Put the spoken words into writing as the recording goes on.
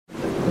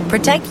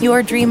Protect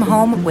your dream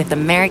home with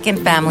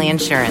American Family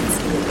Insurance.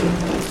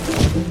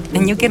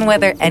 And you can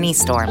weather any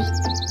storm.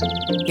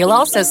 You'll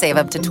also save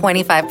up to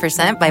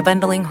 25% by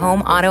bundling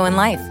home, auto, and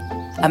life.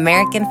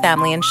 American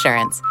Family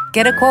Insurance.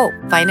 Get a quote.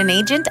 Find an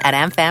agent at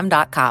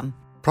amfam.com.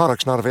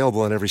 Products not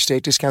available in every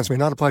state. Discounts may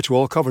not apply to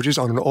all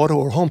coverages on an auto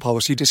or home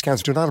policy.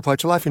 Discounts do not apply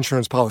to life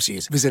insurance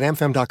policies. Visit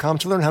amfam.com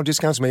to learn how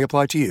discounts may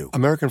apply to you.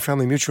 American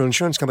Family Mutual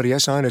Insurance Company,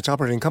 SI, and its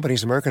operating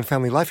companies, American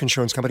Family Life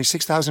Insurance Company,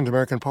 6000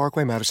 American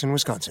Parkway, Madison,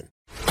 Wisconsin.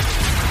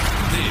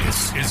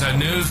 This is a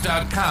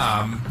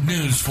News.com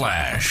news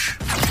flash.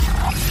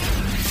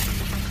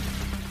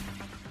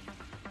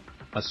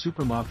 A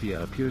super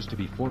mafia appears to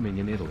be forming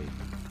in Italy.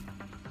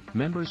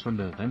 Members from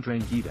the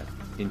 'Ndrangheta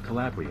in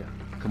Calabria,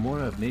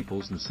 Camorra of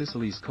Naples and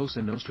Sicily's Cosa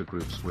Nostra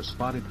groups were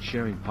spotted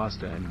sharing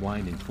pasta and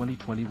wine in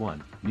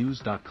 2021,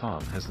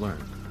 News.com has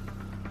learned.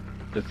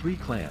 The three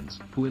clans,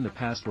 who in the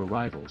past were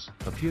rivals,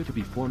 appear to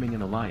be forming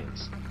an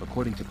alliance,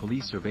 according to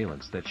police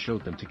surveillance that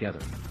showed them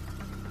together.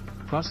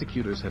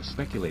 Prosecutors have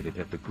speculated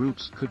that the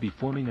groups could be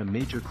forming a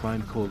major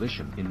crime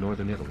coalition in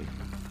northern Italy.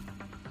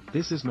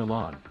 This is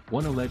Milan,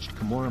 one alleged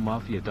Camorra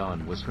Mafia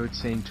don was heard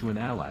saying to an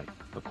ally,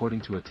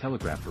 according to a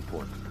Telegraph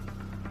report.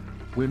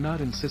 "We're not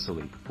in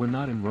Sicily, we're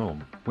not in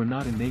Rome, we're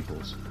not in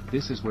Naples,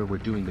 this is where we're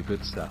doing the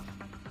good stuff."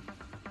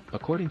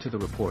 According to the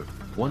report,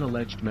 one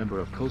alleged member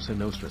of Cosa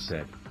Nostra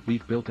said,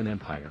 "We've built an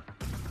empire."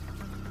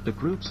 The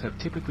groups have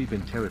typically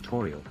been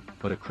territorial,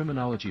 but a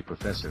criminology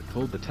professor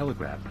told the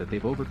Telegraph that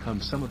they've overcome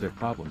some of their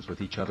problems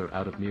with each other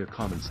out of mere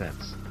common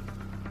sense.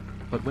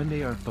 But when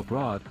they are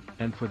abroad,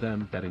 and for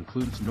them that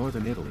includes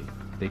northern Italy,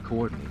 they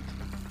coordinate.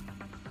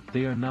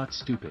 They are not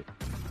stupid.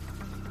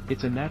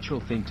 It's a natural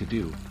thing to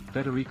do,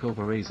 Federico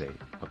Varese,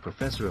 a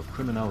professor of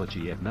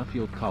criminology at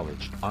Nuffield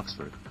College,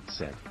 Oxford,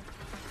 said.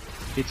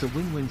 It's a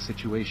win-win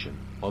situation,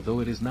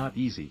 although it is not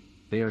easy,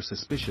 they are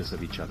suspicious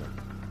of each other.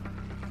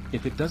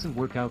 If it doesn't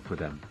work out for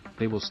them,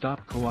 they will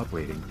stop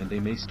cooperating and they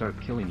may start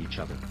killing each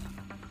other.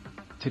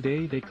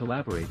 Today they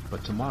collaborate,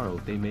 but tomorrow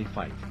they may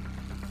fight.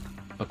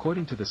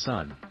 According to The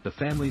Sun, the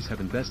families have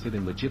invested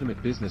in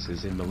legitimate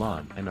businesses in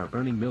Milan and are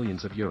earning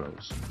millions of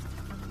euros.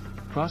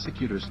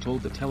 Prosecutors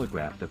told the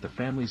Telegraph that the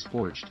families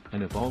forged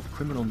an evolved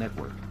criminal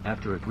network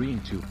after agreeing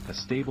to a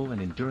stable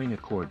and enduring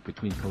accord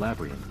between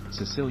Calabrian,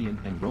 Sicilian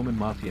and Roman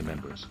mafia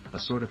members, a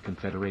sort of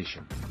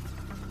confederation.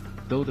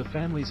 Though the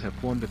families have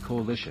formed a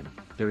coalition,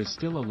 there is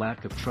still a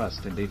lack of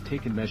trust and they've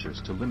taken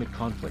measures to limit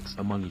conflicts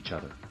among each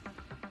other.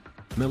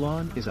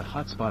 Milan is a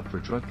hotspot for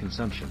drug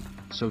consumption,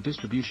 so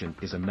distribution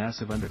is a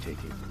massive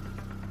undertaking.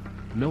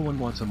 No one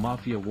wants a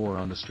mafia war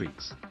on the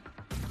streets.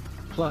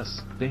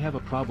 Plus, they have a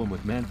problem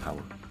with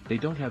manpower. They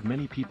don't have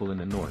many people in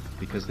the north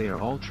because they are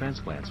all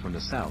transplants from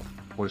the south,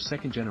 or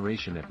second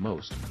generation at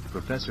most,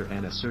 Professor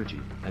Anna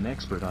Sergi, an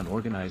expert on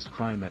organized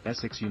crime at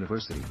Essex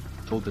University,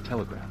 told the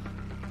Telegraph.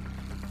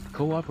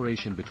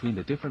 Cooperation between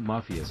the different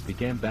mafias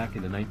began back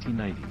in the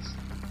 1990s.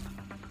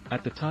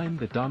 At the time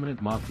the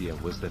dominant mafia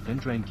was the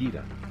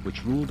 'Ndrangheta,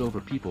 which ruled over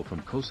people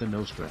from Cosa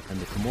Nostra and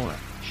the Camorra,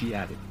 she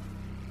added.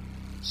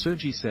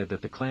 Sergi said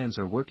that the clans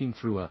are working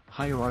through a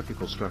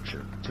hierarchical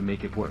structure to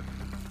make it work.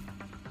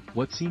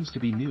 What seems to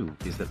be new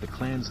is that the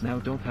clans now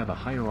don't have a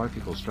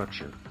hierarchical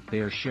structure, they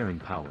are sharing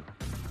power.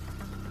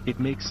 It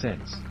makes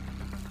sense.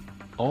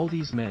 All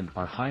these men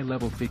are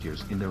high-level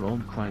figures in their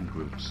own crime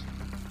groups.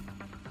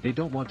 They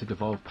don't want to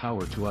devolve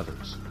power to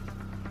others.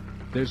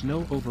 There's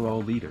no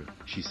overall leader,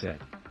 she said.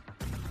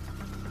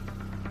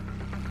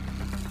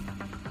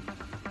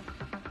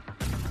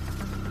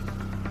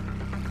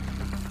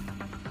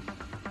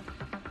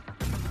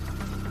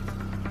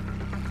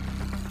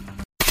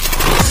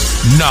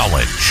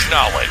 Knowledge.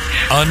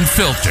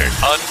 Unfiltered.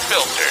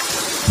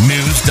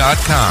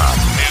 News.com.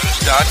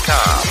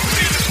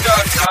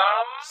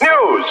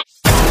 News.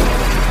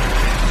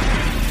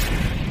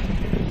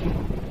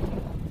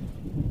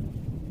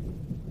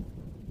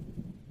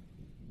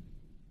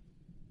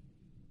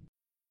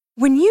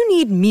 When you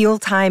need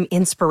mealtime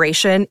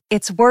inspiration,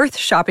 it's worth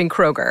shopping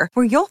Kroger,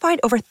 where you'll find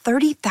over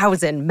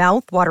 30,000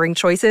 mouth-watering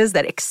choices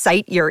that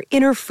excite your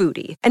inner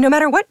foodie. And no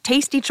matter what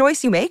tasty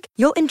choice you make,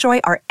 you'll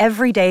enjoy our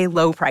everyday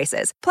low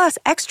prices, plus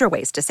extra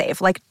ways to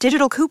save, like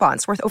digital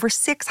coupons worth over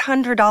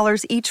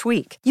 $600 each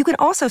week. You can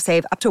also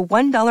save up to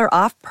 $1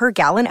 off per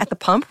gallon at the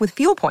pump with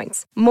fuel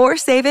points. More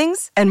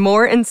savings and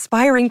more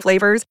inspiring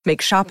flavors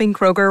make shopping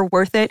Kroger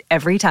worth it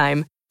every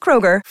time.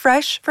 Kroger,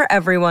 fresh for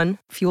everyone.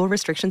 Fuel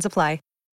restrictions apply.